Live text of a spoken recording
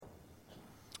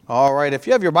All right, if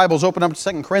you have your Bibles, open up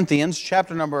to 2 Corinthians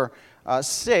chapter number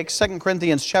 6. 2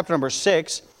 Corinthians chapter number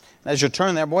 6. As you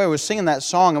turn there, boy, I was singing that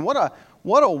song, and what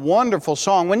a wonderful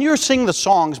song. When you're singing the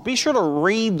songs, be sure to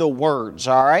read the words,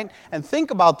 all right? And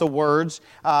think about the words,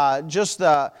 just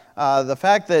the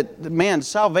fact that, man,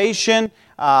 salvation,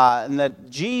 and that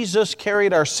Jesus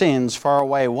carried our sins far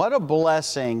away. What a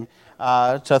blessing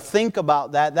to think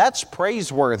about that. That's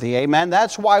praiseworthy, amen?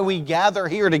 That's why we gather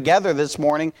here together this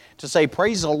morning to say,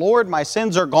 praise the Lord, my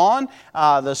sins are gone.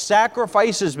 The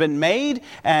sacrifice has been made,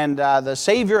 and the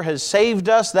Savior has saved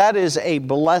us. That is a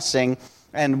blessing,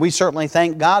 and we certainly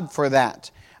thank God for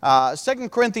that. 2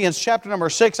 Corinthians chapter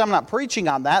number 6, I'm not preaching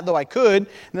on that, though I could. And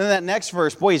then that next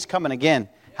verse, boy, he's coming again.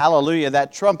 Hallelujah,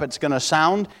 that trumpet's going to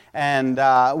sound, and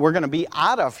we're going to be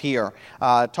out of here.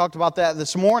 Talked about that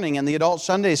this morning in the adult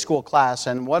Sunday school class,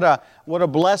 and what a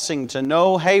blessing to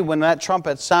know, hey, when that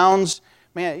trumpet sounds,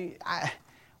 man,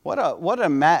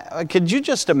 could you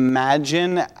just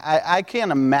imagine? I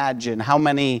can't imagine how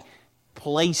many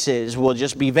places will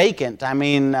just be vacant. I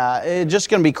mean, it's just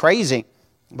going to be crazy.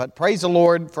 But praise the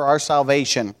Lord for our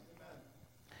salvation.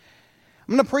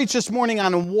 I'm going to preach this morning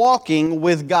on walking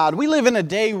with God. We live in a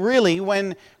day, really,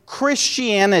 when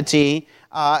Christianity,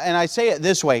 and I say it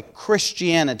this way,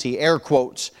 Christianity, air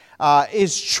quotes,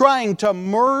 is trying to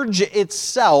merge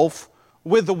itself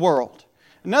with the world.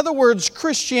 In other words,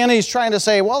 Christianity is trying to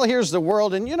say, well, here's the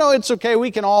world, and it's okay,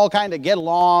 we can all kind of get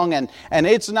along, and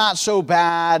it's not so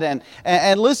bad.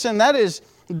 And listen, that is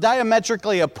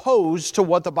diametrically opposed to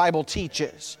what the Bible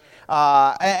teaches.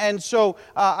 So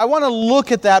I want to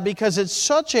look at that because it's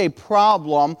such a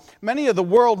problem. Many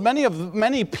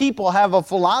people have a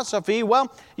philosophy,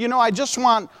 well,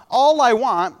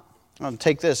 I'll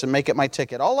take this and make it my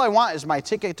ticket. All I want is my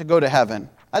ticket to go to heaven.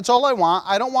 That's all I want.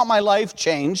 I don't want my life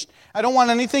changed. I don't want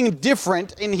anything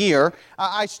different in here.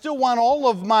 I still want all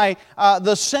of my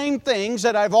the same things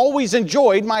that I've always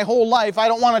enjoyed my whole life. I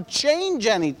don't want to change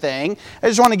anything. I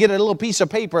just want to get a little piece of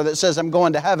paper that says I'm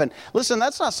going to heaven. Listen,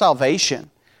 that's not salvation.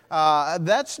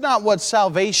 That's not what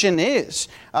salvation is.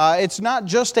 It's not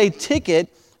just a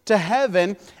ticket to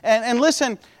heaven. And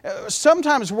listen,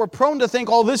 sometimes we're prone to think,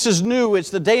 oh, this is new. It's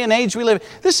the day and age we live.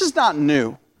 This is not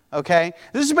new. Okay?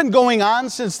 This has been going on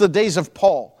since the days of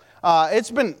Paul.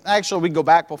 We go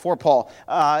back before Paul.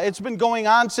 It's been going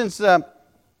on since the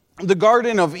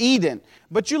Garden of Eden.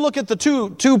 But you look at the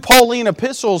two Pauline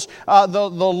epistles,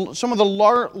 some of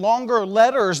the longer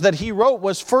letters that he wrote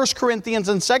was 1 Corinthians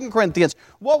and 2 Corinthians.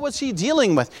 What was he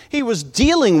dealing with? He was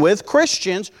dealing with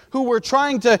Christians who were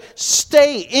trying to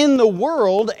stay in the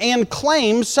world and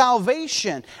claim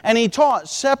salvation. And he taught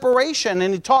separation,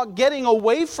 and he taught getting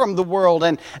away from the world,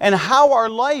 and how our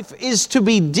life is to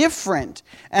be different.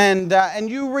 And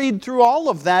you read through all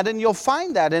of that, and you'll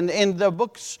find that in the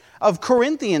books of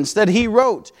Corinthians that he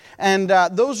wrote. And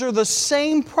those are the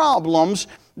same problems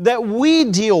that we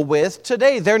deal with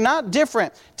today. They're not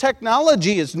different.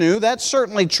 Technology is new, that's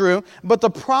certainly true, but the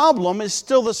problem is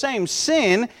still the same.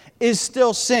 Sin is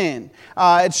still sin.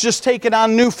 It's just taken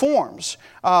on new forms.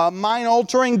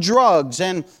 Mind-altering drugs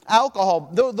and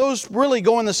alcohol, those really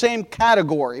go in the same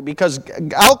category because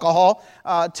alcohol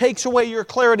takes away your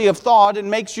clarity of thought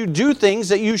and makes you do things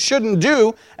that you shouldn't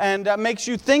do and makes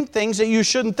you think things that you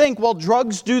shouldn't think. Well,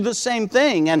 drugs do the same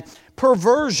thing. And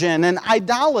perversion and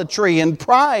idolatry and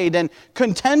pride and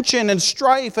contention and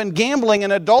strife and gambling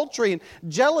and adultery and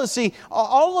jealousy,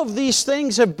 all of these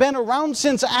things have been around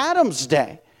since Adam's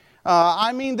day.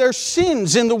 There's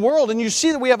sins in the world, and you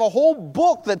see that we have a whole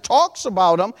book that talks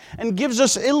about them and gives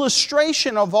us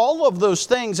illustration of all of those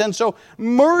things. And so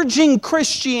merging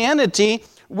Christianity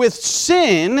with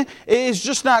sin is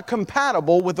just not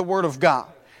compatible with the Word of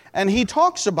God. And he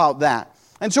talks about that.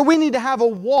 And so we need to have a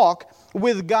walk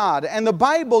with God. And the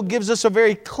Bible gives us a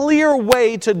very clear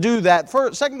way to do that.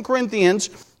 2 Corinthians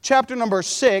chapter number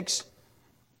 6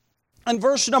 and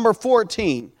verse number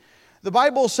 14. The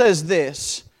Bible says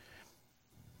this.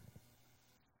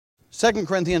 2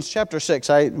 Corinthians chapter 6.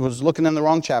 I was looking in the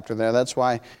wrong chapter there. That's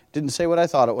why I didn't say what I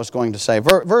thought it was going to say.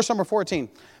 Verse number 14.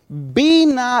 Be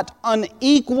not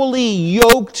unequally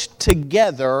yoked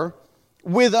together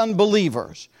with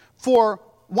unbelievers. For,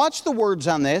 watch the words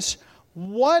on this,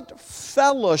 what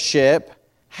fellowship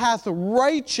hath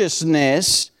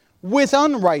righteousness with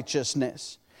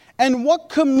unrighteousness? And what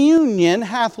communion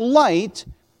hath light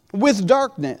with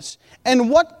darkness? And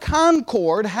what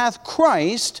concord hath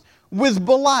Christ with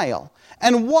Belial?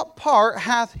 And what part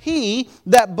hath he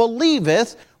that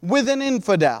believeth with an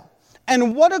infidel?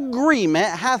 And what agreement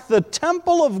hath the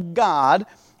temple of God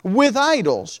with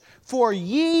idols? For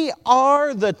ye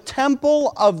are the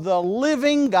temple of the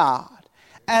living God.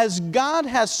 As God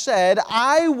has said,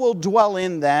 I will dwell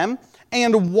in them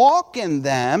and walk in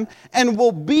them, and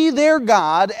will be their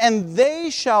God, and they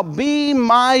shall be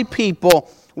my people.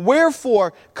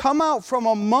 Wherefore, come out from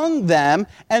among them,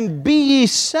 and be ye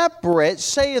separate,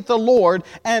 saith the Lord,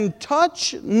 and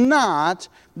touch not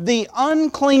the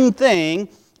unclean thing,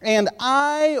 and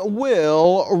I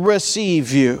will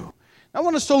receive you. I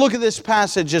want us to look at this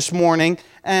passage this morning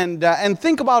and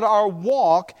think about our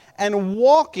walk and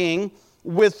walking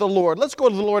with the Lord. Let's go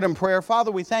to the Lord in prayer. Father,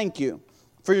 we thank you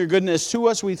for your goodness to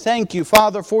us. We thank you,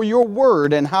 Father, for your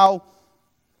word and how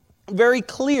very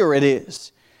clear it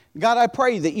is. God, I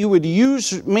pray that you would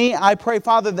use me. I pray,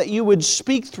 Father, that you would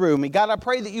speak through me. God, I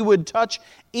pray that you would touch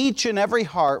each and every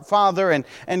heart, Father,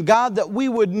 and God, that we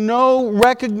would know,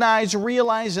 recognize,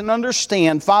 realize, and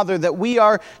understand, Father, that we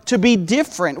are to be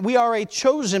different. We are a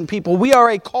chosen people. We are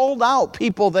a called out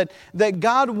people, that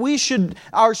God,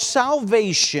 our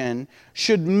salvation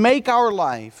should make our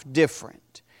life different.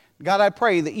 God, I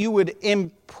pray that you would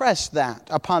impress that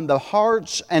upon the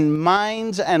hearts and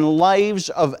minds and lives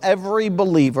of every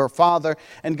believer, Father.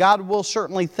 And God, will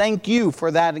certainly thank you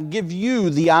for that and give you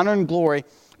the honor and glory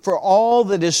for all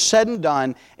that is said and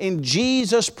done. In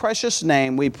Jesus' precious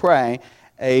name we pray,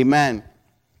 amen.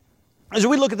 As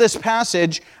we look at this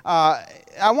passage,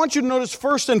 I want you to notice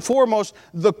first and foremost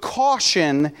the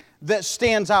caution that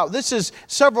stands out. This is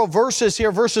several verses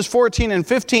here, verses 14 and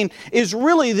 15, is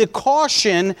really the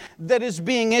caution that is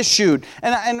being issued.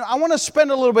 And I want to spend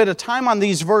a little bit of time on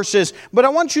these verses, but I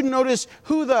want you to notice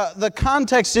who the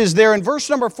context is there. In verse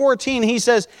number 14, he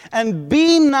says, "And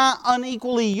be not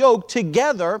unequally yoked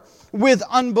together with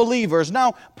unbelievers."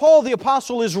 Now, Paul the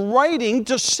apostle is writing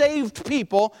to saved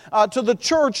people, to the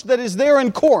church that is there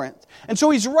in Corinth. And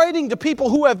so he's writing to people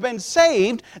who have been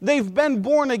saved, they've been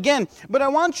born again. But I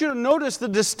want you to notice the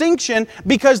distinction,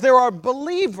 because there are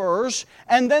believers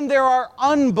and then there are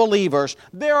unbelievers.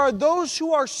 There are those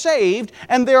who are saved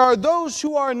and there are those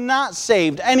who are not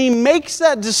saved. And he makes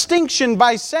that distinction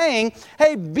by saying,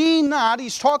 hey, be not,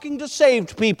 he's talking to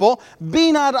saved people,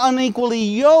 be not unequally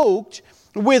yoked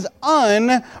with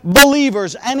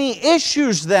unbelievers. And he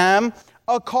issues them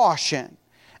a caution.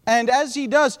 And as he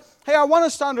does, hey, I want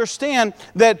us to understand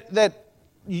that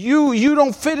you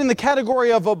don't fit in the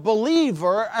category of a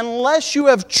believer unless you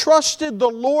have trusted the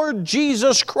Lord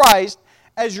Jesus Christ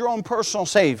as your own personal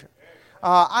Savior.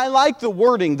 I like the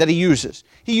wording that he uses.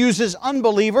 He uses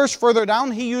unbelievers. Further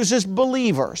down, he uses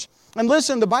believers. And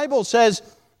listen, the Bible says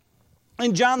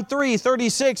in John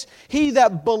 3:36, "He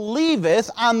that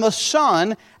believeth on the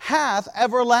Son hath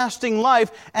everlasting life,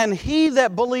 and he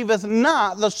that believeth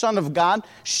not the Son of God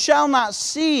shall not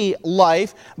see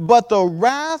life, but the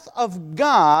wrath of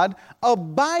God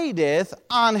abideth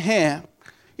on him."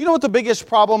 You know what the biggest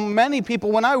problem, many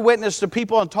people, when I witness to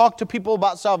people and talk to people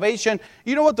about salvation,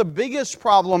 you know what the biggest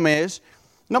problem is?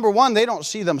 Number one, they don't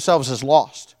see themselves as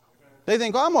lost. They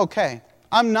think, oh, I'm okay.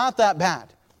 I'm not that bad.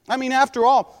 I mean, after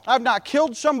all, I've not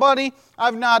killed somebody.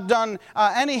 I've not done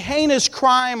any heinous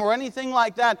crime or anything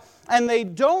like that. And they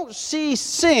don't see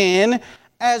sin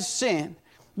as sin.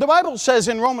 The Bible says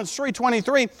in Romans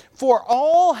 3:23, "For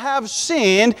all have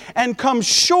sinned and come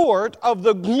short of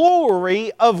the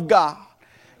glory of God."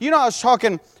 You know, I was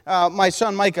talking, my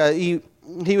son Micah, he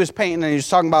was painting, and he was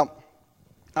talking about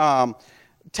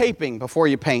taping before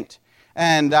you paint.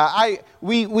 And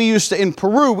we used to, in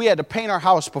Peru, we had to paint our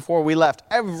house before we left.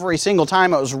 Every single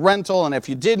time it was rental, and if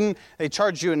you didn't, they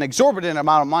charged you an exorbitant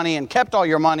amount of money and kept all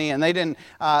your money, and they didn't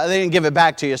give it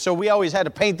back to you. So we always had to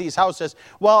paint these houses.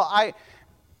 Well,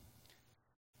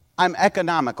 I'm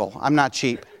economical. I'm not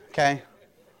cheap, okay?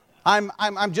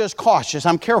 I'm just cautious.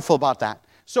 I'm careful about that.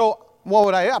 So what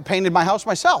would I painted my house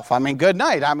myself. I mean, good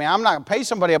night. I mean, I'm not going to pay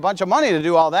somebody a bunch of money to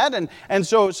do all that. And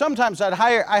so sometimes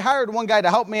I hired one guy to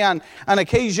help me on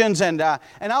occasions, and I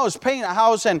was painting a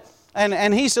house,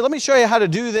 and he said, let me show you how to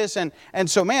do this. And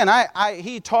so, man,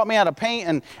 he taught me how to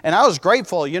paint, and I was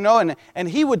grateful, you know, and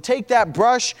he would take that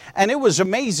brush, and it was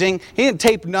amazing. He didn't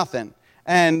tape nothing.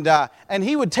 And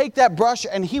he would take that brush,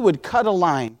 and he would cut a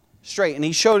line straight, and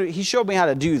he showed me how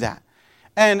to do that.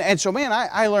 And so, man,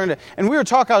 I learned it. And I was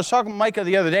talking to Micah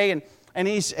the other day, and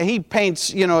he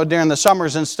paints, you know, during the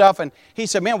summers and stuff. And he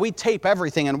said, man, we tape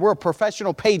everything, and we're a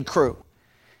professional paid crew.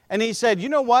 And he said, you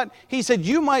know what? He said,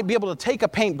 you might be able to take a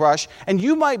paintbrush, and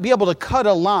you might be able to cut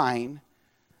a line,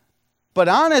 but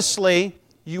honestly,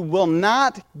 you will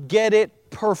not get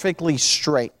it perfectly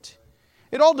straight.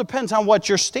 It all depends on what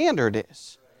your standard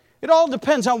is. It all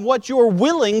depends on what you're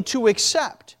willing to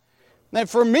accept. And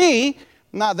for me,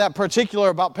 not that particular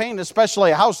about painting,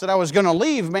 especially a house that I was going to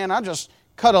leave, man, I just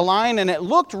cut a line, and it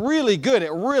looked really good.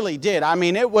 It really did. I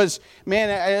mean, it was,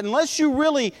 man, unless you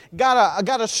really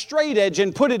got a straight edge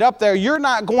and put it up there, you're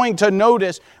not going to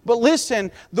notice. But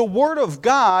listen, the Word of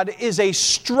God is a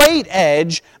straight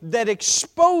edge that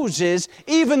exposes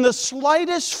even the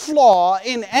slightest flaw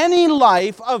in any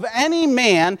life of any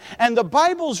man. And the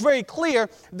Bible's very clear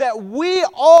that we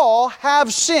all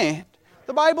have sinned.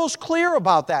 The Bible's clear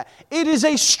about that. It is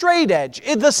a straight edge.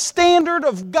 The standard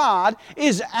of God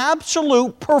is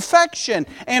absolute perfection.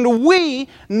 And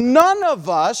none of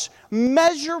us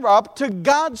measure up to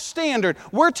God's standard.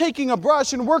 We're taking a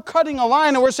brush and we're cutting a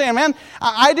line and we're saying, man,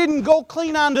 I didn't go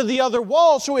clean onto the other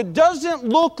wall, so it doesn't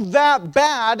look that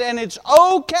bad and it's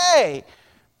okay.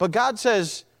 But God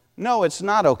says, no, it's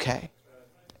not okay.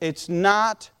 It's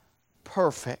not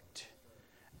perfect.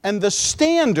 And the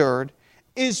standard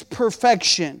is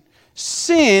perfection.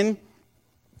 Sin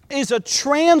is a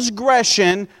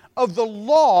transgression of the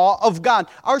law of God.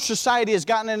 Our society has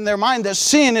gotten in their mind that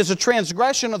sin is a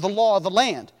transgression of the law of the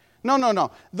land.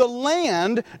 No. The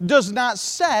land does not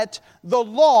set the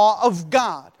law of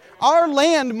God. Our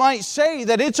land might say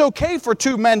that it's okay for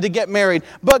two men to get married,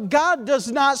 but God does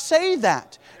not say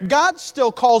that. God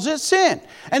still calls it sin.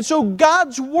 And so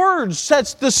God's Word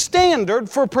sets the standard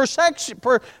for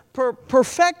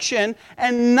perfection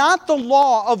and not the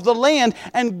law of the land.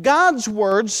 And God's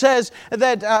Word says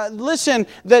that, sin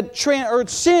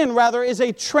is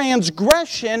a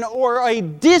transgression or a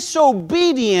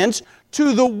disobedience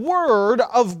to the Word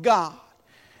of God.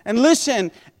 And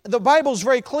listen, the Bible's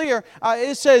very clear.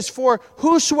 It says, for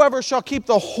whosoever shall keep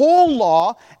the whole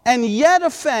law and yet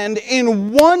offend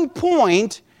in one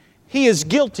point, he is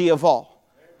guilty of all.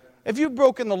 If you've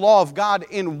broken the law of God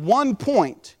in one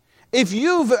point, if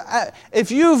you've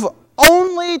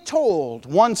only told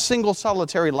one single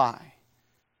solitary lie,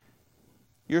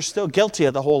 you're still guilty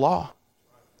of the whole law.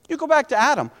 You go back to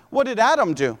Adam. What did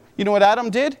Adam do? You know what Adam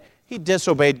did? He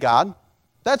disobeyed God.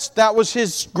 That was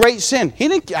his great sin.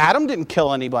 Adam didn't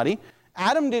kill anybody.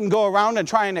 Adam didn't go around and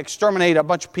try and exterminate a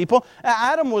bunch of people.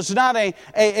 Adam was not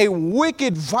a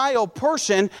wicked, vile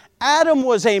person. Adam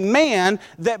was a man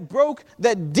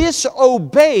that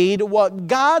disobeyed what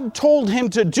God told him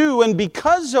to do. And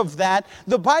because of that,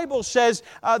 the Bible says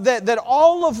that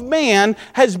all of man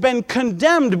has been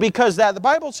condemned because that. The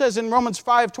Bible says in Romans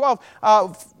 5:12,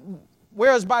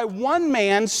 whereas by one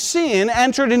man sin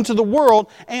entered into the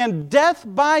world, and death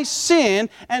by sin,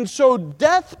 and so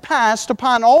death passed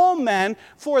upon all men,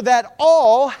 for that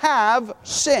all have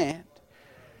sinned.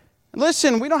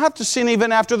 Listen, we don't have to sin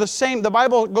even after the same. The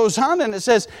Bible goes on and it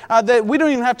says that we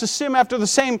don't even have to sin after the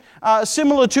same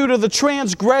similitude of the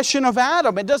transgression of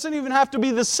Adam. It doesn't even have to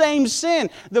be the same sin.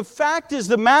 The fact is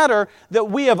the matter that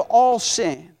we have all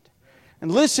sinned.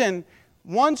 And listen,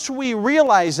 once we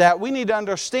realize that, we need to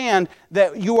understand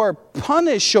that you are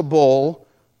punishable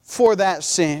for that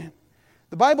sin.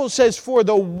 The Bible says, for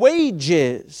the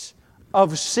wages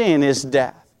of sin is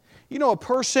death. You know, a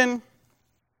person,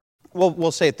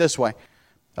 we'll say it this way.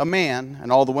 A man,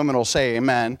 and all the women will say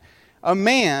amen, a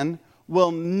man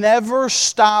will never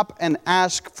stop and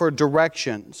ask for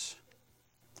directions.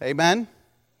 Amen?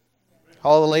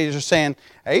 All the ladies are saying,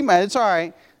 amen, it's all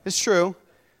right, it's true.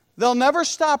 They'll never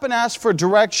stop and ask for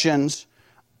directions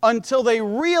until they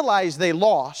realize they're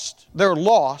lost.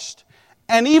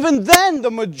 And even then,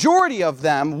 the majority of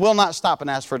them will not stop and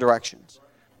ask for directions.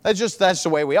 That's the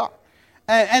way we are.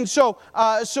 So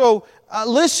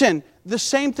listen, the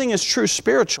same thing is true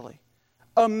spiritually.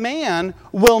 A man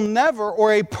will never,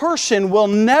 or a person will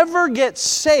never get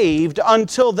saved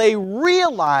until they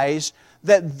realize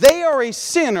that they are a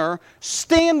sinner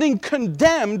standing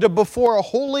condemned before a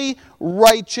holy,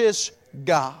 righteous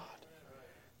God.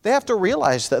 They have to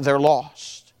realize that they're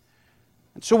lost.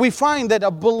 And so we find that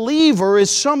a believer is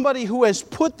somebody who has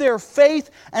put their faith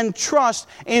and trust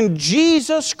in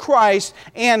Jesus Christ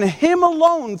and Him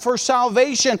alone for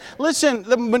salvation. Listen,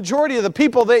 the majority of the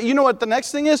people, you know what the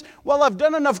next thing is? Well, I've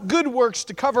done enough good works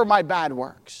to cover my bad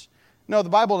works. No, the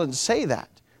Bible doesn't say that.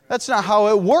 That's not how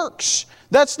it works.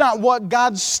 That's not what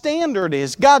God's standard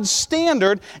is. God's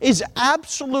standard is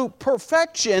absolute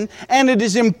perfection, and it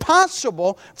is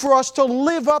impossible for us to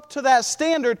live up to that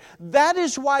standard. That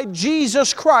is why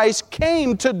Jesus Christ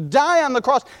came to die on the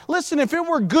cross. Listen, if it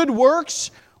were good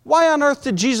works, why on earth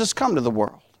did Jesus come to the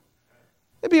world?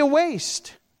 It'd be a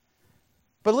waste.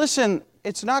 But listen,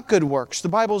 it's not good works. The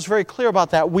Bible is very clear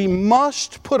about that. We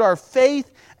must put our faith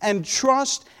and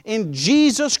trust in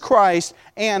Jesus Christ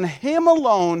and Him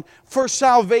alone for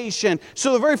salvation.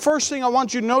 So the very first thing I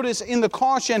want you to notice in the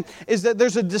caution is that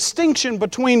there's a distinction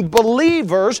between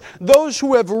believers, those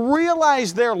who have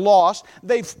realized they're lost,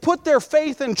 they've put their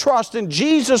faith and trust in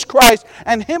Jesus Christ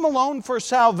and Him alone for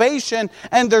salvation,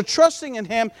 and they're trusting in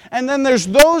Him, and then there's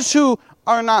those who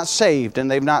are not saved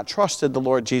and they've not trusted the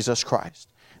Lord Jesus Christ.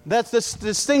 That's the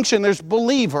distinction. There's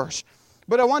believers.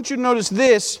 But I want you to notice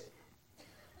this,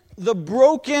 the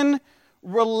broken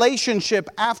relationship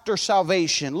after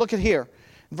salvation. Look at here,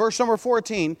 verse number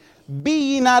 14.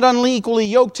 Be ye not unequally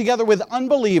yoked together with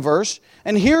unbelievers.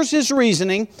 And here's his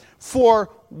reasoning. For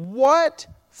what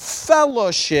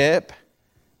fellowship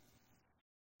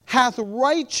hath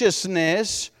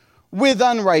righteousness with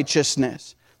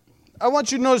unrighteousness? I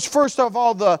want you to notice first of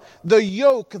all the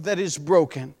yoke that is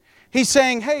broken. He's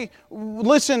saying, hey,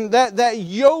 listen, that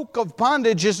yoke of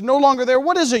bondage is no longer there.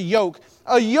 What is a yoke?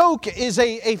 A yoke is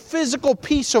a physical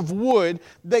piece of wood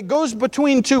that goes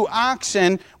between two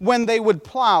oxen when they would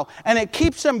plow. And it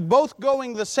keeps them both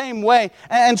going the same way.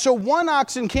 And so one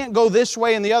oxen can't go this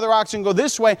way and the other oxen go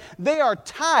this way. They are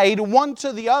tied one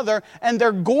to the other and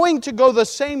they're going to go the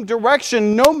same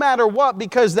direction no matter what,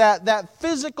 because that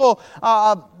physical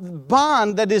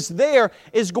bond that is there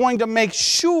is going to make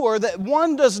sure that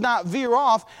one does not veer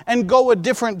off and go a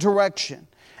different direction.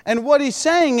 And what he's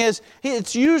saying is,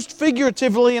 it's used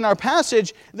figuratively in our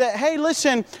passage that, hey,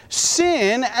 listen,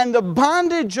 sin and the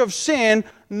bondage of sin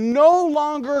no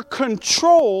longer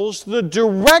controls the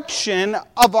direction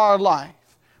of our life.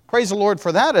 Praise the Lord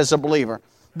for that as a believer.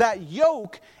 That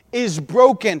yoke is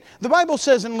broken. The Bible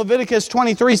says in Leviticus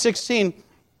 23:16,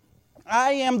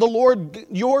 I am the Lord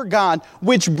your God,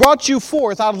 which brought you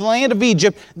forth out of the land of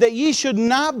Egypt, that ye should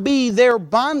not be their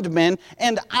bondmen,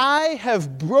 and I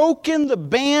have broken the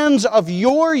bands of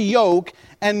your yoke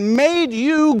and made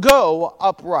you go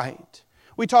upright.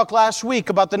 We talked last week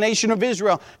about the nation of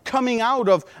Israel coming out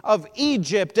of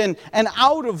Egypt and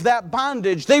out of that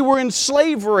bondage. They were in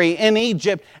slavery in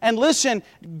Egypt. And listen,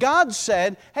 God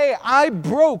said, hey, I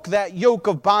broke that yoke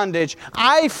of bondage.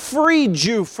 I freed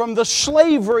you from the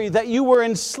slavery that you were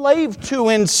enslaved to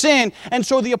in sin. And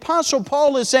so the Apostle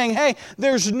Paul is saying, hey,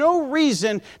 there's no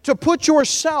reason to put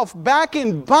yourself back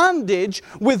in bondage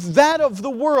with that of the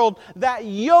world. That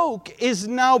yoke is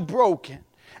now broken.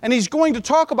 And he's going to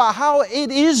talk about how it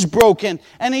is broken.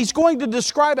 And he's going to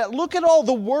describe it. Look at all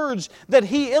the words that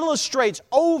he illustrates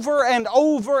over and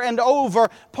over and over.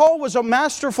 Paul was a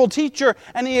masterful teacher,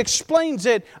 and he explains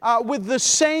it with the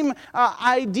same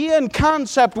idea and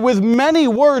concept with many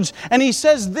words. And he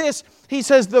says this, he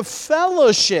says the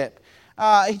fellowship.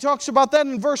 He talks about that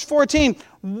in verse 14.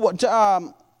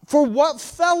 For what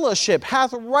fellowship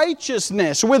hath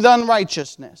righteousness with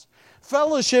unrighteousness?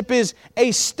 Fellowship is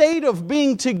a state of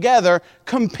being together,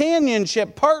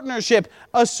 companionship, partnership,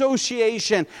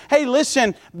 association. Hey,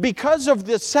 listen, because of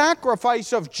the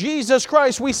sacrifice of Jesus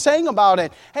Christ, we sang about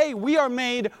it. Hey, we are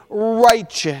made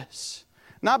righteous.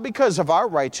 Not because of our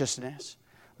righteousness,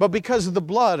 but because of the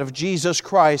blood of Jesus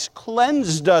Christ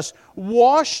cleansed us,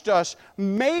 washed us,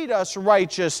 made us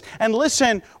righteous. And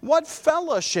listen, what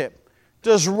fellowship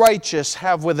does righteous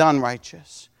have with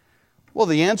unrighteous? Well,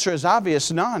 the answer is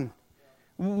obvious, none.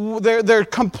 They're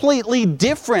completely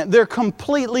different. They're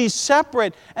completely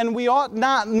separate. And we ought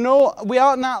not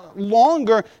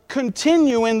longer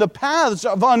continue in the paths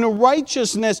of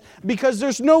unrighteousness because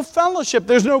there's no fellowship,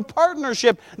 there's no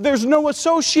partnership, there's no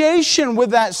association with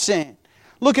that sin.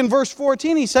 Look in verse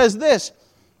 14, he says this.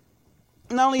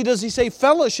 Not only does he say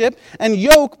fellowship and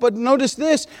yoke, but notice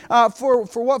this, for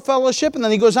what fellowship? And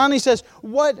then he goes on, he says,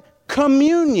 what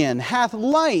communion hath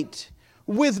light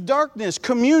with darkness?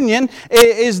 Communion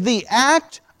is the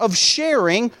act of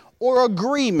sharing or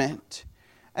agreement.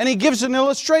 And he gives an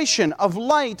illustration of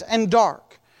light and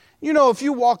dark. You know, if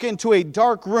you walk into a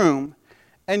dark room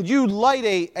and you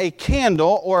light a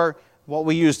candle, or what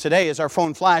we use today is our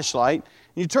phone flashlight,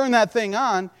 you turn that thing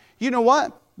on, you know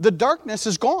what? The darkness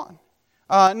is gone.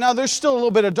 Now, there's still a little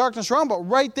bit of darkness around, but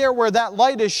right there where that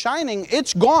light is shining,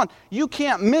 it's gone. You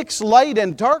can't mix light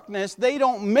and darkness. They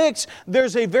don't mix.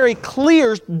 There's a very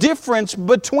clear difference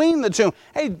between the two.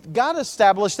 Hey, God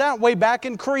established that way back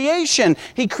in creation.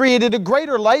 He created a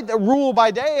greater light that ruled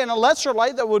by day and a lesser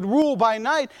light that would rule by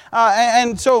night.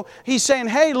 And so he's saying,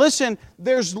 hey, listen,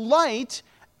 there's light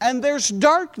and there's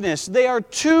darkness. They are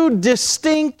two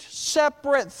distinct,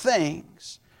 separate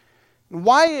things.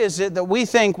 Why is it that we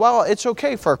think, well, it's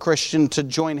okay for a Christian to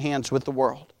join hands with the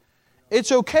world?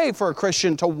 It's okay for a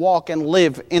Christian to walk and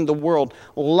live in the world,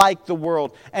 like the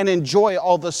world, and enjoy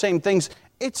all the same things.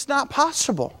 It's not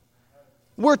possible.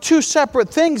 We're two separate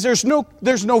things. There's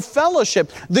no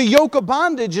fellowship. The yoke of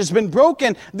bondage has been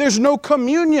broken. There's no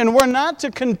communion. We're not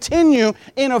to continue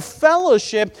in a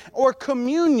fellowship or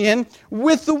communion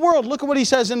with the world. Look at what he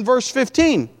says in verse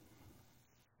 15.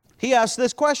 He asks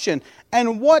this question,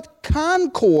 and what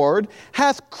concord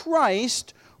hath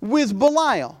Christ with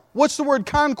Belial? What's the word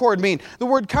concord mean? The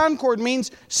word concord means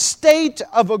state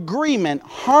of agreement,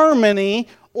 harmony,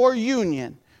 or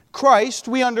union. Christ,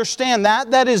 we understand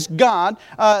that. That is God,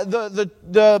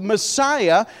 the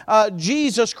Messiah,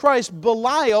 Jesus Christ.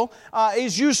 Belial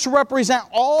is used to represent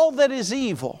all that is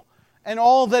evil and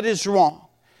all that is wrong.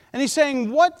 And he's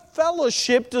saying, what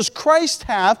fellowship does Christ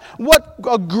have? What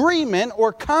agreement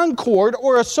or concord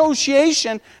or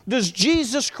association does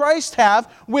Jesus Christ have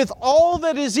with all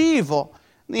that is evil?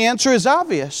 And the answer is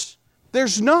obvious.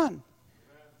 There's none.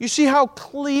 You see how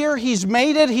clear he's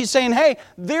made it? He's saying, hey,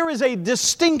 there is a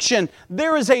distinction.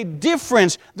 There is a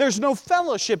difference. There's no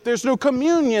fellowship. There's no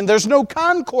communion. There's no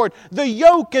concord. The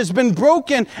yoke has been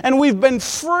broken and we've been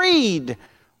freed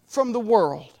from the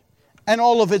world and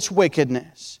all of its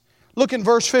wickedness. Look in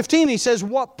verse 15. He says,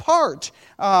 what part,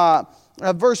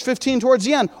 verse 15 towards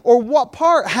the end, or what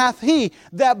part hath he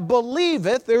that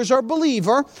believeth, there's our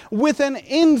believer, with an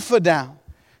infidel?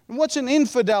 What's an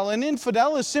infidel? An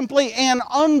infidel is simply an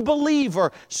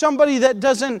unbeliever, somebody that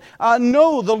doesn't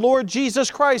know the Lord Jesus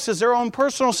Christ as their own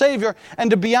personal Savior. And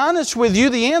to be honest with you,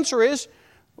 the answer is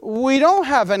we don't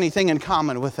have anything in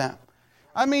common with them.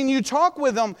 I mean, you talk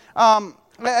with them,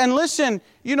 and listen,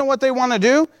 you know what they want to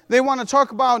do? They want to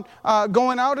talk about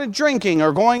going out and drinking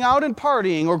or going out and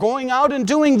partying or going out and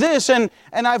doing this. And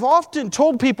I've often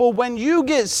told people when you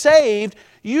get saved,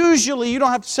 usually you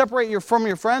don't have to separate from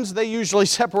your friends. They usually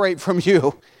separate from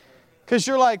you. Because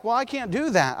you're like, well, I can't do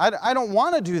that. I don't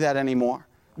want to do that anymore.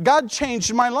 God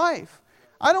changed my life.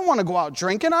 I don't want to go out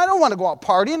drinking. I don't want to go out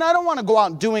partying. I don't want to go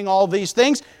out doing all these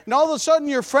things. And all of a sudden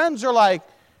your friends are like,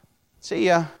 see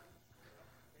ya.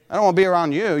 I don't want to be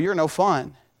around you. You're no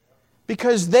fun.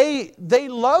 Because they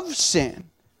love sin.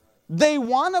 They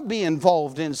want to be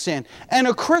involved in sin. And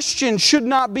a Christian should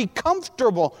not be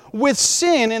comfortable with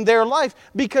sin in their life,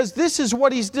 because this is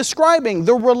what he's describing.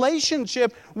 The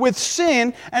relationship with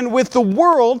sin and with the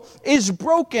world is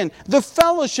broken. The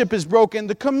fellowship is broken.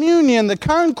 The communion, the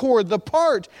concord, the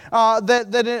part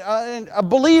that a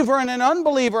believer and an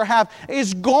unbeliever have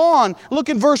is gone. Look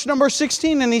at verse number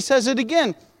 16, and he says it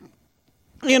again.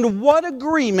 In what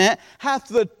agreement hath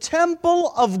the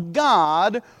temple of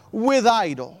God with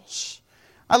idols?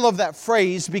 I love that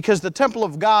phrase because the temple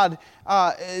of God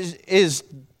is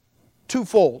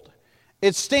twofold.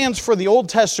 It stands for the Old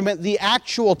Testament, the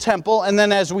actual temple, and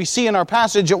then as we see in our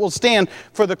passage, it will stand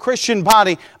for the Christian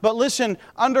body. But listen,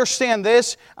 understand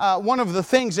this. One of the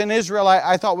things in Israel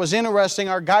I thought was interesting,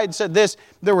 our guide said this.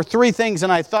 There were 3 things,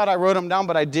 and I thought I wrote them down,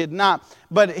 but I did not.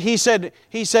 But he said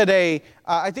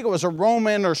I think it was a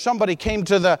Roman or somebody came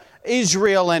to the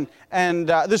Israel, and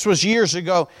this was years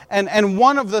ago. And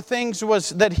one of the things was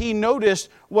that he noticed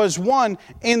was, one,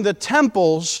 in the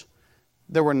temples,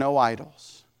 there were no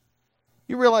idols.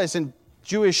 You realize in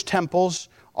Jewish temples,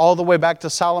 all the way back to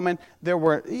Solomon,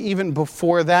 even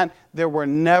before that, there were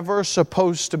never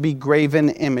supposed to be graven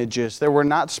images. There were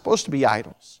not supposed to be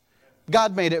idols.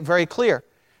 God made it very clear.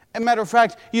 As a matter of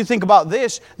fact, you think about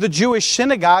this, the Jewish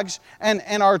synagogues and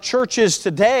our churches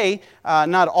today,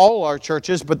 not all our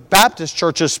churches, but Baptist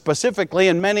churches specifically,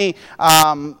 and many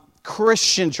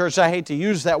Christian churches, I hate to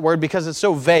use that word because it's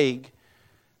so vague.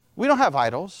 We don't have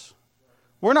idols.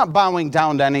 We're not bowing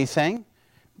down to anything.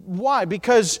 Why?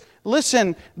 Because,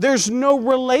 listen, there's no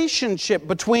relationship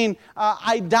between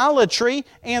idolatry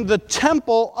and the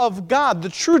temple of God, the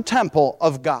true temple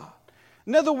of God.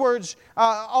 In other words,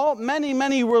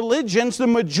 many religions, the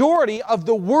majority of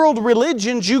the world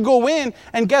religions, you go in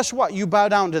and guess what? You bow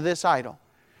down to this idol.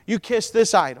 You kiss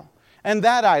this idol and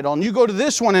that idol. And you go to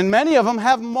this one, and many of them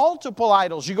have multiple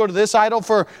idols. You go to this idol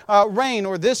for rain,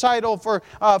 or this idol for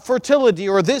fertility,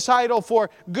 or this idol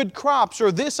for good crops,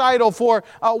 or this idol for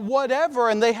whatever,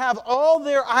 and they have all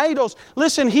their idols.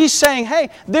 Listen, he's saying,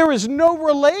 hey, there is no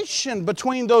relation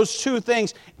between those two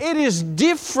things. It is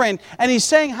different, and he's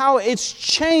saying how it's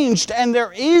changed, and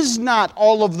there is not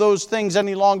all of those things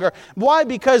any longer. Why?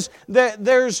 Because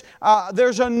there's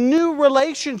a new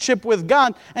relationship with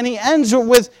God, and he ends it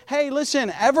with, hey,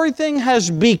 listen, everything has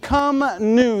become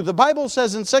new. The Bible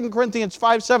says in 2 Corinthians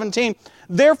 5:17,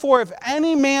 therefore, if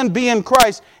any man be in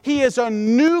Christ, he is a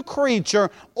new creature.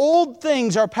 Old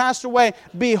things are passed away.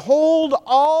 Behold,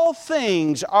 all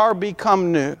things are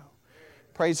become new.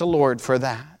 Praise the Lord for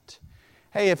that.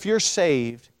 Hey, if you're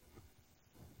saved,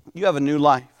 you have a new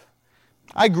life.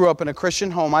 I grew up in a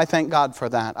Christian home. I thank God for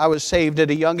that. I was saved at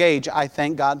a young age. I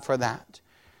thank God for that.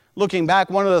 Looking back,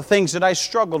 one of the things that I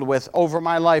struggled with over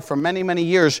my life for many, many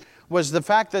years was the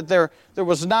fact that there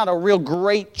was not a real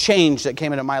great change that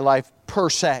came into my life per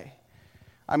se.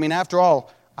 I mean, after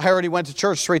all, I already went to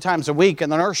church 3 times a week in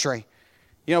the nursery.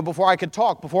 You know, before I could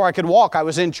talk, before I could walk, I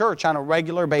was in church on a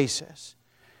regular basis.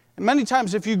 And many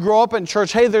times if you grow up in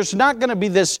church, hey, there's not going to be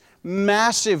this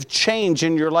massive change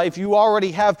in your life. You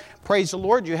already have, praise the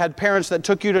Lord, you had parents that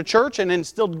took you to church and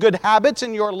instilled good habits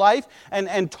in your life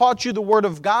and taught you the Word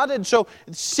of God. And so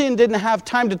sin didn't have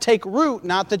time to take root.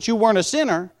 Not that you weren't a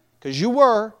sinner, because you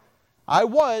were. I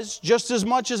was just as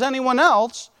much as anyone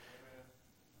else.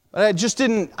 But I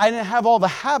didn't have all the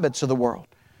habits of the world.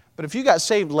 But if you got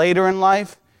saved later in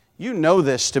life, you know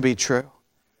this to be true.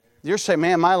 You're saying,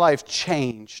 man, my life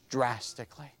changed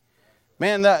drastically.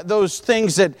 Man, those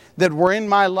things that were in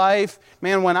my life,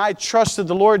 man, when I trusted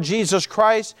the Lord Jesus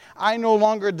Christ, I no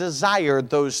longer desired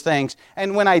those things.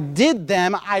 And when I did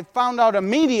them, I found out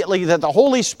immediately that the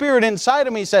Holy Spirit inside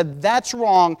of me said, that's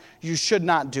wrong, you should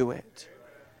not do it.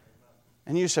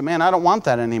 And you said, man, I don't want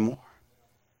that anymore.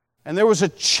 And there was a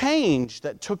change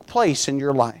that took place in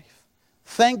your life.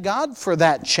 Thank God for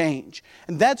that change.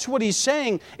 And that's what he's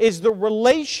saying, is the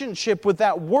relationship with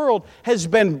that world has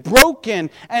been broken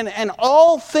and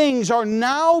all things are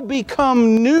now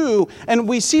become new. And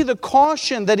we see the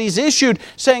caution that he's issued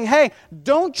saying, hey,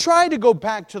 don't try to go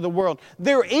back to the world.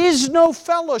 There is no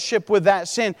fellowship with that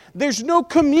sin. There's no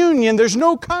communion. There's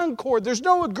no concord. There's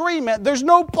no agreement. There's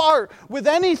no part with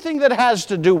anything that has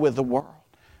to do with the world,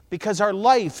 because our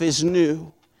life is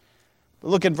new.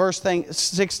 Look at verse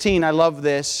 16. I love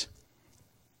this.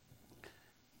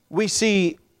 We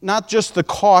see not just the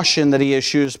caution that he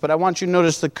issues, but I want you to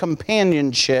notice the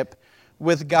companionship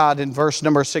with God in verse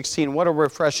number 16. What a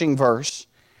refreshing verse.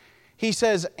 He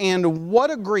says, and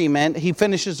what agreement, he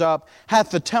finishes up,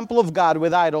 hath the temple of God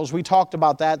with idols? We talked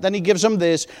about that. Then he gives them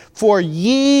this, for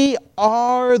ye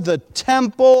are the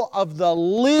temple of the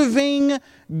living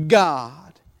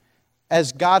God.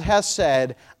 As God hath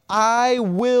said, I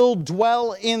will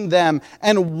dwell in them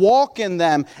and walk in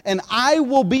them, and I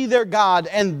will be their God,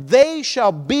 and they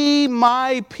shall be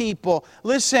my people.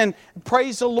 Listen,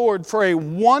 praise the Lord for a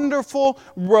wonderful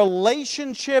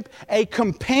relationship, a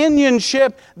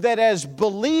companionship that as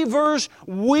believers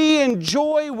we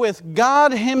enjoy with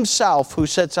God Himself who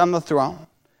sits on the throne.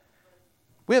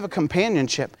 We have a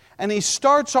companionship. And he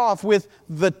starts off with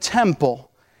the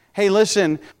temple. Hey,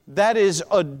 listen, that is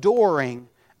adoring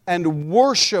and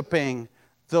worshiping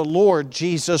the Lord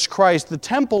Jesus Christ. The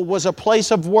temple was a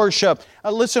place of worship.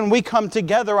 Listen, we come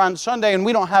together on Sunday and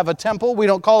we don't have a temple. We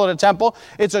don't call it a temple.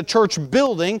 It's a church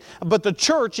building, but the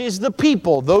church is the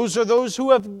people. Those are those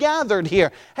who have gathered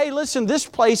here. Hey, listen, this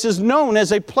place is known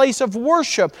as a place of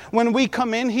worship. When we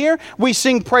come in here, we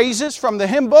sing praises from the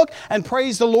hymn book and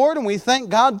praise the Lord, and we thank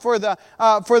God for the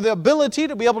ability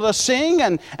to be able to sing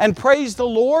and praise the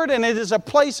Lord. And it is a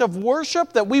place of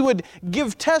worship that we would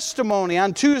give testimony.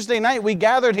 On Tuesday night, we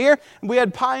gathered here, and we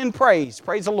had pie and praise.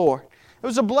 Praise the Lord. It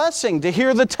was a blessing to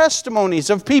hear the testimonies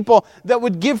of people that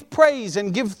would give praise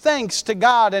and give thanks to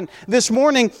God. And this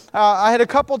morning, I had a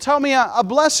couple tell me a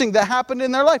blessing that happened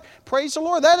in their life. Praise the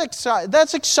Lord.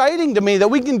 That's exciting to me, that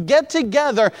we can get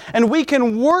together and we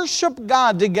can worship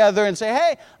God together and say,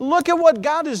 hey, look at what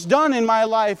God has done in my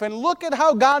life, and look at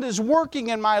how God is working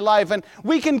in my life. And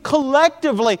we can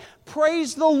collectively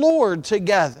praise the Lord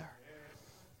together.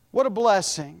 What a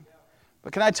blessing.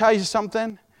 But can I tell you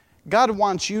something? God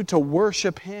wants you to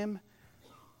worship Him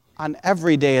on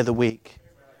every day of the week,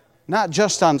 not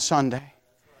just on Sunday.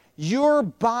 Your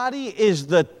body is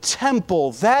the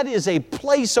temple. That is a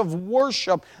place of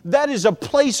worship. That is a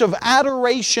place of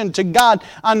adoration to God.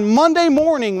 On Monday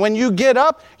morning when you get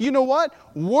up, you know what?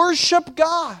 Worship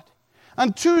God.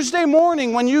 On Tuesday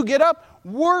morning when you get up,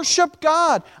 worship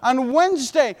God. On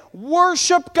Wednesday,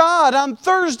 worship God. On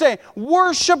Thursday,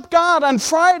 worship God. On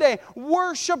Friday,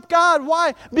 worship God.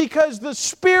 Why? Because the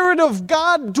Spirit of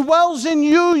God dwells in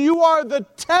you. You are the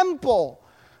temple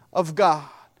of God.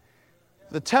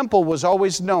 The temple was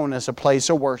always known as a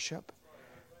place of worship.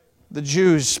 The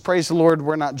Jews, praise the Lord,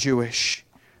 were not Jewish.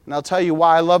 And I'll tell you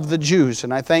why I love the Jews,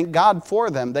 and I thank God for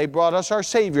them. They brought us our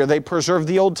Savior. They preserved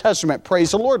the Old Testament.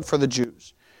 Praise the Lord for the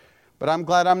Jews. But I'm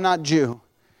glad I'm not Jew,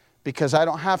 because I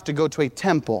don't have to go to a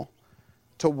temple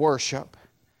to worship.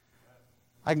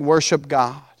 I can worship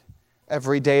God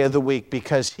every day of the week,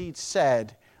 because He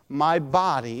said, my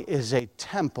body is a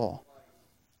temple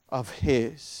of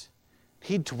His.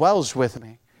 He dwells with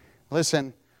me.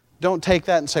 Listen, don't take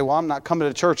that and say, well, I'm not coming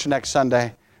to church next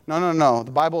Sunday. No.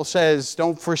 The Bible says,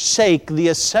 don't forsake the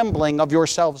assembling of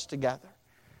yourselves together.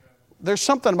 There's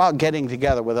something about getting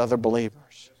together with other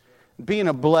believers, being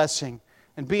a blessing,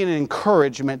 and being an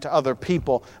encouragement to other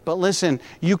people. But listen,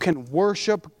 you can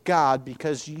worship God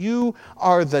because you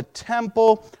are the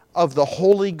temple of the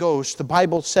Holy Ghost. The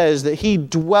Bible says that He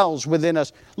dwells within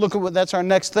us. Look at that's our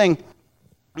next thing.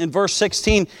 In verse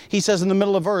 16, he says in the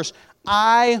middle of verse,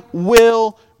 I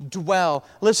will dwell.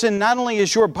 Listen, not only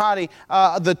is your body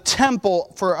the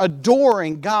temple for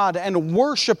adoring God and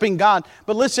worshiping God,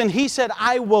 but listen, he said,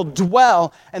 I will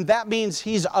dwell, and that means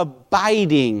He's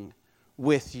abiding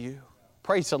with you.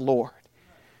 Praise the Lord.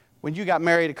 When you got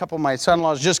married, a couple of my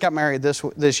son-in-laws just got married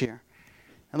this year.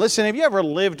 And listen, have you ever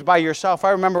lived by yourself?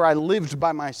 I remember I lived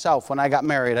by myself when I got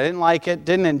married. I didn't like it,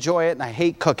 didn't enjoy it, and I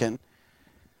hate cooking.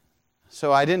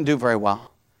 So I didn't do very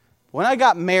well. When I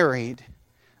got married,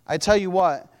 I tell you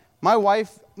what, my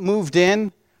wife moved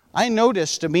in. I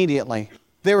noticed immediately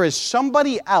there is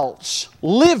somebody else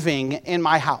living in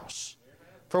my house.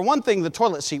 For one thing, the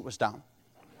toilet seat was down.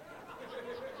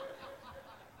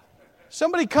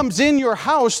 Somebody comes in your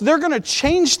house, they're going to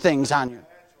change things on you.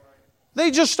 They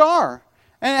just are.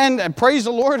 And praise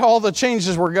the Lord, all the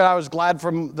changes were good. I was glad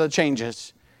for the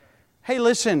changes. Hey,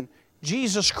 listen,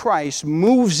 Jesus Christ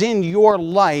moves in your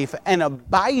life and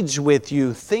abides with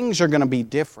you. Things are going to be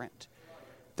different.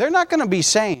 They're not going to be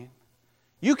same.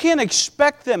 You can't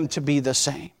expect them to be the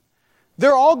same.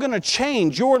 They're all going to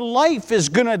change. Your life is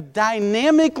going to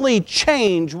dynamically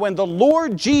change when the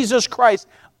Lord Jesus Christ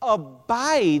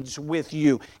abides with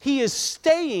you. He is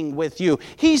staying with you.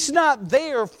 He's not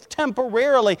there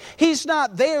temporarily. He's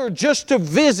not there just to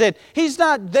visit. He's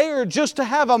not there just to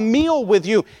have a meal with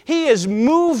you. He is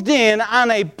moved in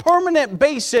on a permanent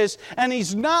basis, and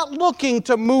He's not looking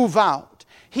to move out.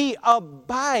 He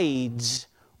abides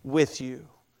with you.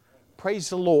 Praise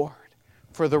the Lord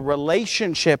for the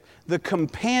relationship, the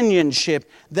companionship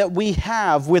that we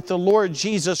have with the Lord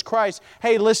Jesus Christ.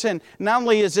 Hey, listen, not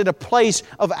only is it a place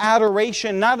of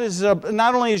adoration, not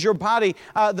only is your body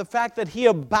the fact that He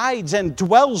abides and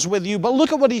dwells with you, but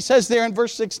look at what He says there in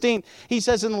verse 16. He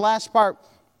says in the last part,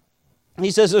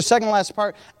 He says the second last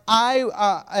part,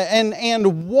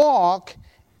 and walk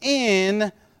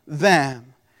in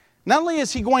them. Not only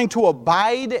is He going to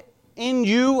abide in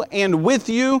you and with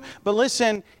you, but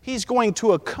listen, He's going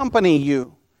to accompany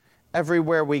you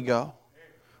everywhere we go.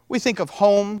 We think of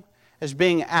home as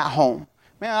being at home.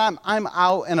 Man, I'm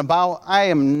out and about. I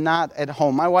am not at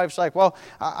home. My wife's like, well,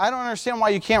 I don't understand why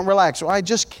you can't relax. Well, I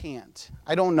just can't.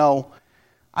 I don't know.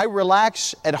 I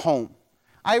relax at home.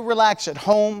 I relax at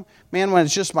home, man, when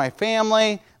it's just my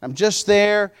family. I'm just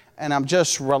there and I'm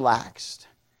just relaxed.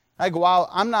 I go out,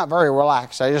 I'm not very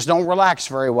relaxed. I just don't relax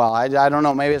very well. I don't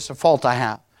know, maybe it's a fault I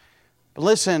have. But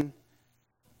listen,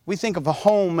 we think of a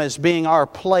home as being our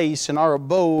place and our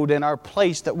abode and our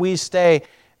place that we stay.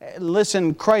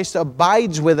 Listen, Christ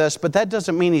abides with us, but that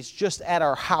doesn't mean He's just at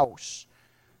our house.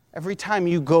 Every time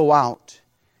you go out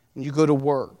and you go to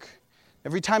work,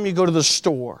 every time you go to the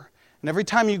store, and every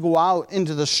time you go out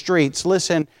into the streets,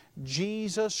 listen,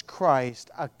 Jesus Christ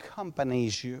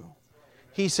accompanies you.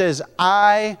 He says,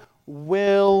 I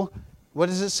will, what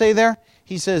does it say there?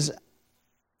 He says,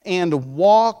 and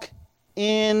walk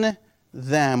in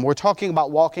them. We're talking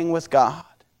about walking with God.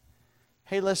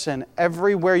 Hey, listen,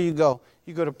 everywhere you go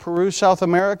to Peru, South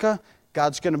America,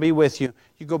 God's going to be with you.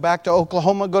 You go back to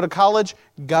Oklahoma, go to college,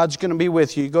 God's going to be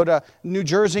with you. You go to New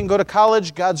Jersey and go to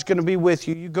college, God's going to be with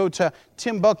you. You go to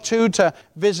Timbuktu to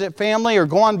visit family or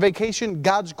go on vacation,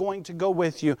 God's going to go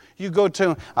with you. You go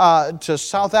to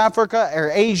South Africa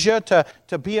or Asia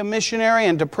to be a missionary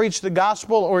and to preach the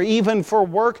gospel or even for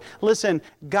work. Listen,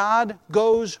 God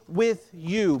goes with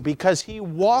you because He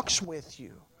walks with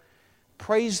you.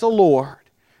 Praise the Lord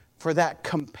for that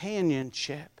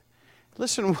companionship.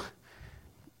 Listen,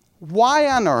 why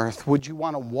on earth would you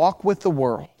want to walk with the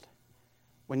world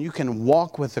when you can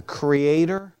walk with the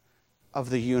Creator of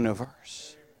the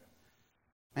universe?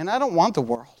 And I don't want the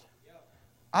world.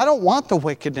 I don't want the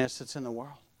wickedness that's in the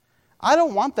world. I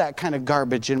don't want that kind of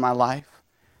garbage in my life.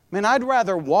 Man, I'd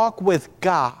rather walk with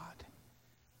God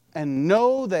and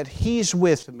know that He's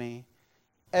with me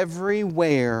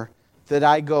everywhere that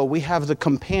I go. We have the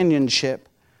companionship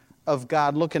of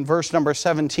God. Look in verse number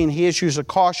 17. He issues a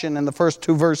caution in the first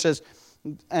two verses.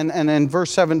 And in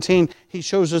verse 17, He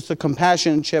shows us the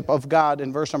companionship of God.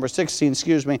 In verse number 16,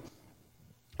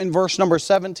 In verse number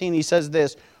 17, He says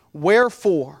this,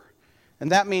 wherefore,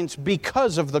 and that means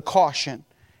because of the caution.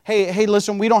 Hey,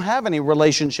 listen, we don't have any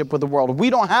relationship with the world.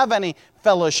 We don't have any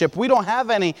fellowship. We don't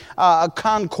have any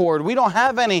concord. We don't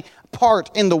have any part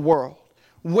in the world.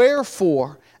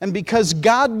 Wherefore, and because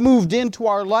God moved into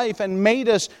our life and made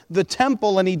us the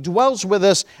temple, and He dwells with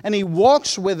us and He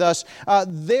walks with us,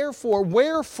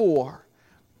 wherefore,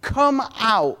 come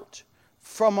out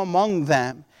from among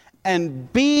them,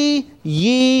 and be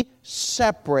ye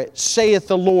separate, saith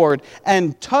the Lord,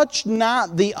 and touch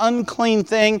not the unclean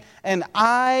thing, and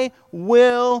I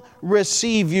will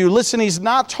receive you. Listen, He's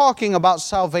not talking about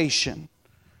salvation.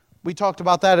 We talked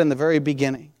about that in the very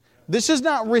beginning. This is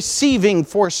not receiving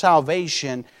for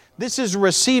salvation. This is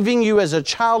receiving you as a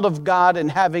child of God and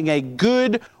having a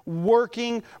good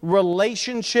working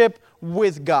relationship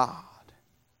with God.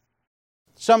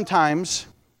 Sometimes,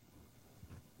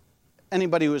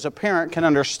 anybody who is a parent can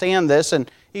understand this,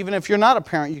 and even if you're not a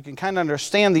parent, you can kind of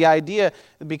understand the idea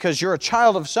that because you're a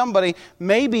child of somebody,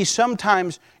 maybe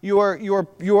sometimes your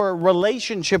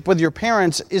relationship with your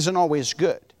parents isn't always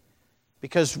good.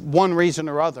 Because one reason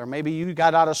or other. Maybe you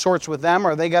got out of sorts with them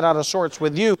or they got out of sorts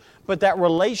with you, but that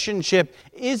relationship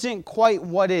isn't quite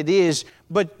what it is,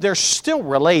 but they're still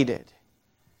related.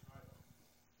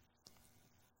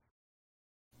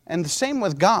 And the same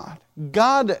with God.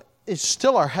 God is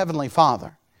still our Heavenly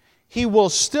Father. He will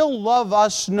still love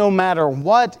us no matter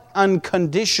what,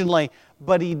 unconditionally,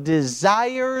 but He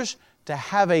desires to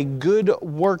have a good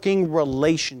working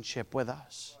relationship with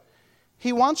us.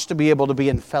 He wants to be able to be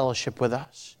in fellowship with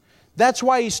us. That's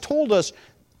why He's told us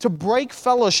to break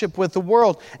fellowship with the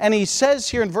world. And He says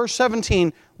here in verse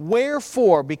 17,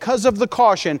 wherefore, because of the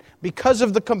caution, because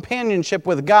of the companionship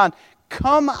with God,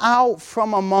 come out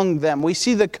from among them. We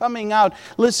see the coming out.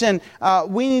 Listen,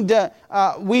 we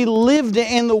lived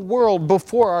in the world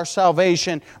before our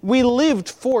salvation. We lived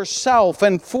for self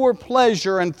and for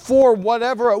pleasure and for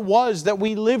whatever it was that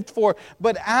we lived for.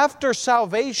 But after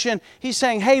salvation, He's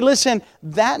saying, hey, listen,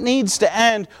 that needs to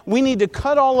end. We need to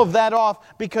cut all of that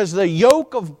off because the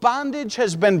yoke of bondage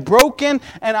has been broken,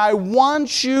 and I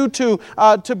want you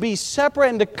to be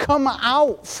separate and to come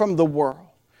out from the world.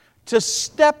 To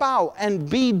step out and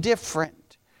be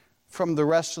different from the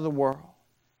rest of the world.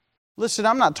 Listen,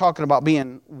 I'm not talking about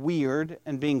being weird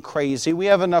and being crazy. We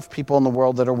have enough people in the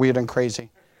world that are weird and crazy.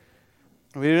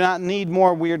 We do not need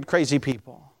more weird, crazy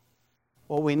people.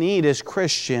 What we need is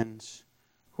Christians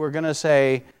who are going to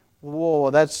say, whoa,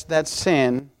 that's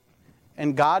sin,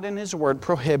 and God in His Word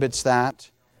prohibits that,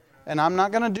 and I'm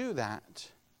not going to do that.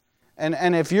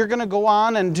 And if you're going to go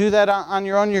on and do that on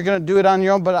your own, you're going to do it on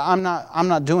your own, but I'm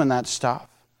not doing that stuff.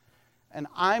 And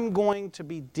I'm going to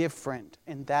be different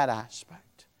in that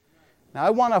aspect. Now,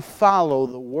 I want to follow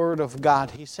the Word of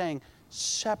God. He's saying,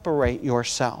 separate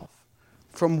yourself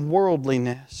from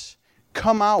worldliness.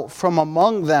 Come out from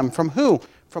among them. From who?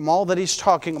 From all that He's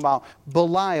talking about.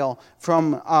 Belial,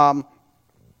 from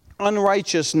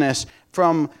unrighteousness,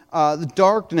 from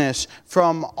darkness,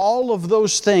 from all of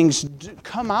those things.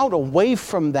 Come out away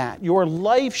from that. Your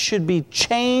life should be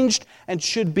changed and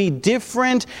should be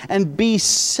different and be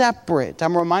separate.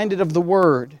 I'm reminded of the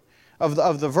word,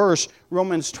 of the verse,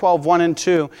 Romans 12, 1 and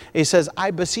 2. It says, I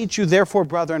beseech you therefore,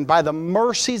 brethren, by the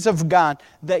mercies of God,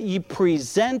 that ye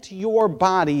present your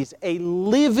bodies a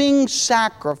living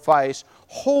sacrifice,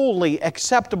 holy,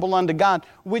 acceptable unto God,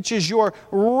 which is your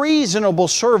reasonable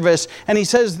service. And he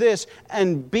says this,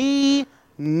 and be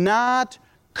not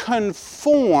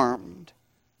conformed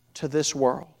to this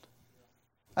world.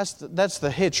 That's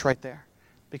the hitch right there.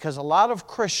 Because a lot of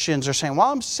Christians are saying, well,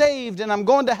 I'm saved and I'm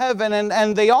going to heaven,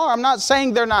 and they are. I'm not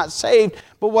saying they're not saved,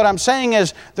 but what I'm saying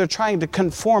is they're trying to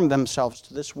conform themselves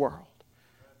to this world.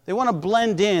 They want to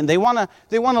blend in. They want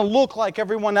to look like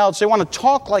everyone else. They want to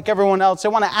talk like everyone else. They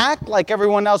want to act like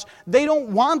everyone else. They don't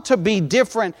want to be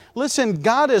different. Listen,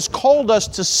 God has called us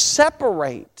to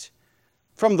separate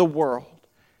from the world.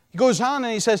 He goes on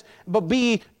and he says, but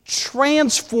be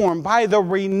transformed by the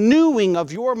renewing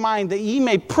of your mind, that ye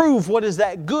may prove what is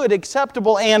that good,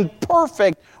 acceptable, and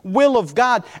perfect will of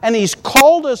God. And He's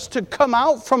called us to come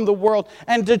out from the world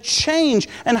and to change.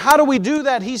 And how do we do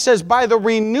that? He says, by the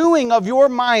renewing of your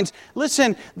minds.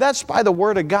 Listen, that's by the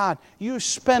Word of God. You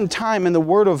spend time in the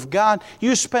Word of God.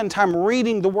 You spend time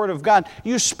reading the Word of God.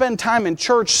 You spend time in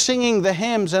church singing the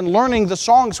hymns and learning the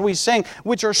songs we sing,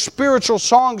 which are spiritual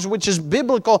songs, which is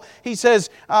biblical. He says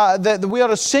that we ought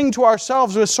to sing to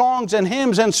ourselves with songs and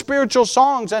hymns and spiritual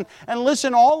songs. And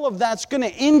listen, all of that's going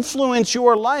to influence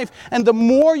your life. And the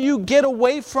more you get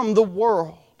away from the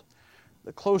world,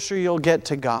 the closer you'll get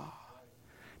to God.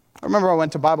 I remember I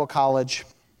went to Bible college,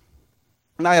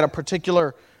 and I had a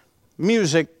particular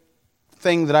music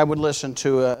thing that I would listen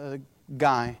to, a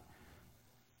guy.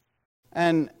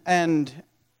 And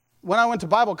when I went to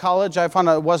Bible college, I found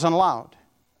out it wasn't allowed.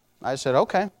 I said,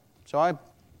 okay. So I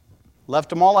left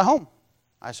them all at home.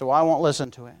 I said, well, I won't listen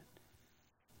to it.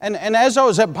 And as I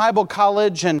was at Bible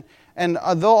college and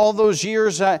all those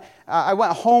years, I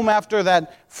went home after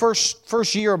that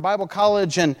first year of Bible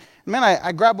college, and man,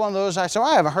 I grabbed one of those. I said,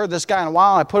 well, I haven't heard this guy in a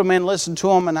while. I put him in, listened to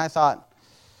him, and I thought,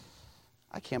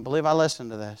 I can't believe I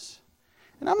listened to this.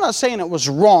 And I'm not saying it was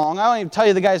wrong. I don't even tell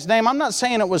you the guy's name. I'm not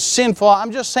saying it was sinful.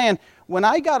 I'm just saying when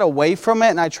I got away from it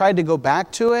and I tried to go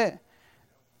back to it,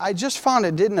 I just found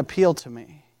it didn't appeal to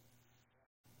me.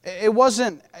 It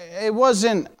wasn't,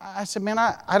 I said, man,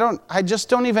 I just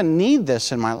don't even need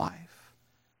this in my life.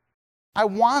 I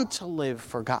want to live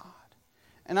for God.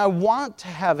 And I want to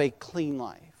have a clean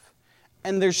life.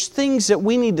 And there's things that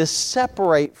we need to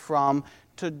separate from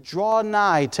to draw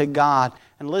nigh to God.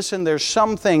 And listen, there's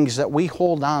some things that we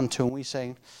hold on to and we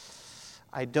say,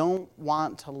 I don't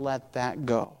want to let that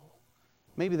go.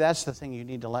 Maybe that's the thing you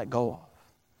need to let go of.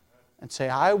 And say,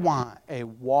 I want a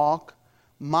walk.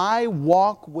 My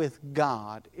walk with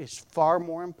God is far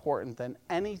more important than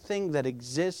anything that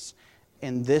exists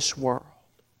in this world.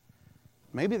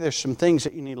 Maybe there's some things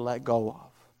that you need to let go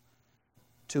of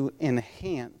to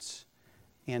enhance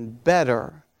and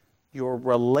better your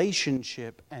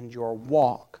relationship and your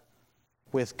walk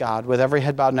with God. With every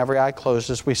head bowed and every eye closed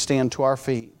as we stand to our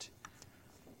feet.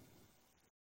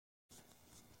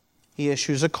 He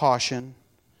issues a caution.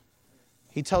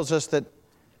 He tells us that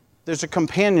there's a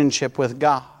companionship with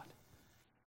God.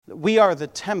 That we are the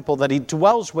temple, that He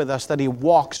dwells with us, that He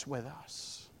walks with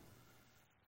us.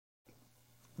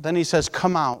 Then He says,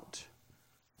 come out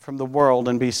from the world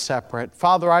and be separate.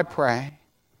 Father, I pray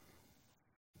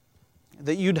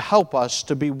that You'd help us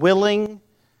to be willing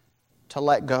to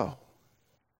let go.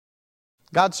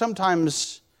 God,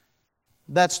 sometimes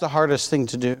that's the hardest thing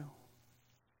to do.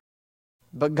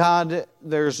 But God,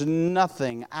 there's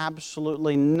nothing,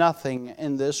 absolutely nothing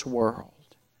in this world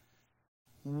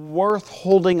worth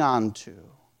holding on to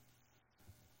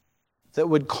that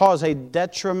would cause a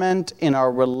detriment in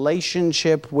our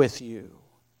relationship with You.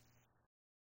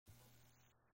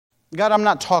 God, I'm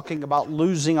not talking about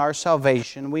losing our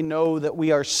salvation. We know that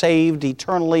we are saved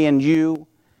eternally in You.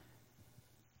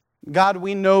 God,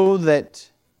 we know that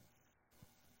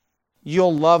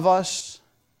You'll love us.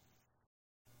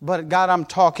 But God, I'm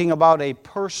talking about a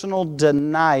personal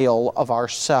denial of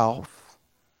ourselves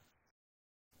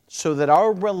so that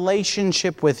our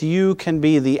relationship with You can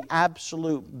be the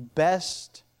absolute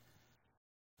best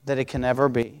that it can ever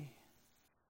be.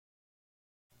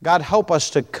 God, help us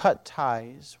to cut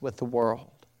ties with the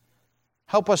world.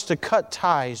 Help us to cut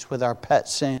ties with our pet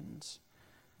sins.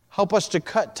 Help us to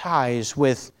cut ties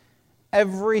with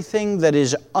everything that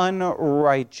is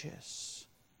unrighteous.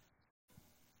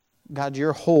 God,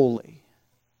 You're holy.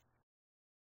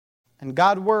 And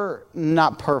God, we're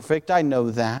not perfect. I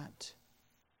know that.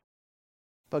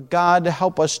 But God,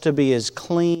 help us to be as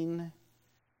clean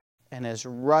and as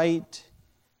right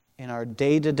in our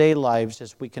day-to-day lives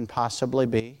as we can possibly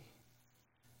be.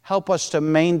 Help us to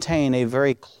maintain a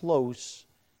very close,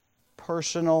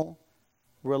 personal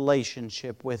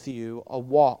relationship with You, a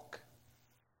walk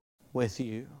with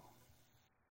You.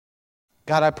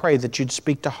 God, I pray that You'd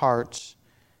speak to hearts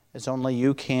as only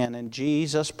You can. In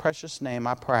Jesus' precious name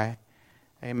I pray.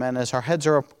 Amen. As our heads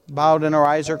are bowed and our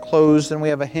eyes are closed and we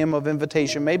have a hymn of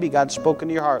invitation, maybe God's spoken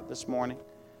to your heart this morning.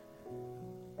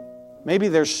 Maybe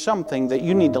there's something that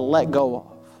you need to let go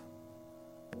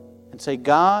of. And say,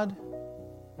 God,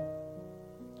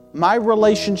 my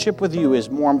relationship with You is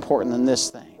more important than this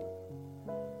thing.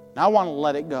 And I want to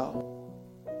let it go.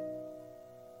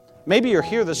 Maybe you're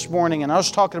here this morning and I was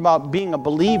talking about being a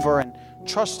believer and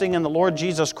trusting in the Lord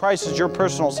Jesus Christ as your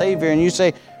personal Savior, and you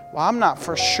say, well, I'm not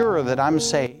for sure that I'm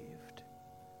saved.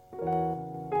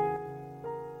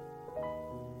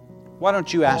 Why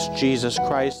don't you ask Jesus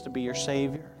Christ to be your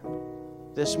Savior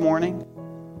this morning?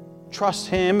 Trust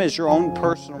Him as your own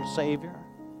personal Savior.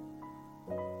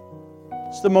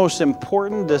 It's the most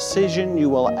important decision you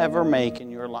will ever make in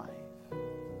your life.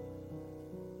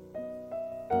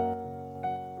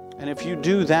 And if you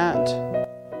do that,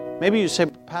 maybe you say,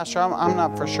 Pastor, I'm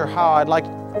not for sure how. I'd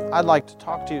like to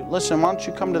talk to you. Listen, why don't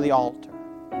you come to the altar?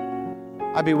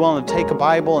 I'd be willing to take a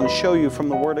Bible and show you from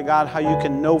the Word of God how you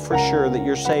can know for sure that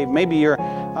you're saved. Maybe you're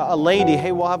a lady.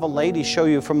 Hey, we'll have a lady show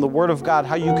you from the Word of God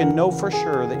how you can know for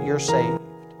sure that you're saved.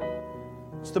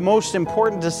 It's the most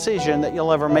important decision that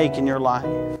you'll ever make in your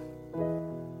life.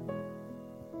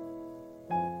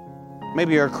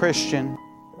 Maybe you're a Christian.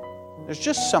 There's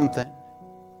just something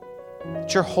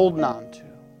that you're holding on to.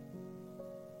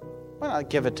 Why not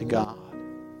give it to God?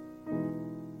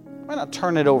 Why not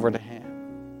turn it over to Him?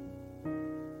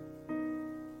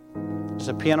 As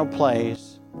the piano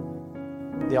plays,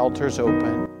 the altar's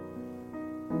open.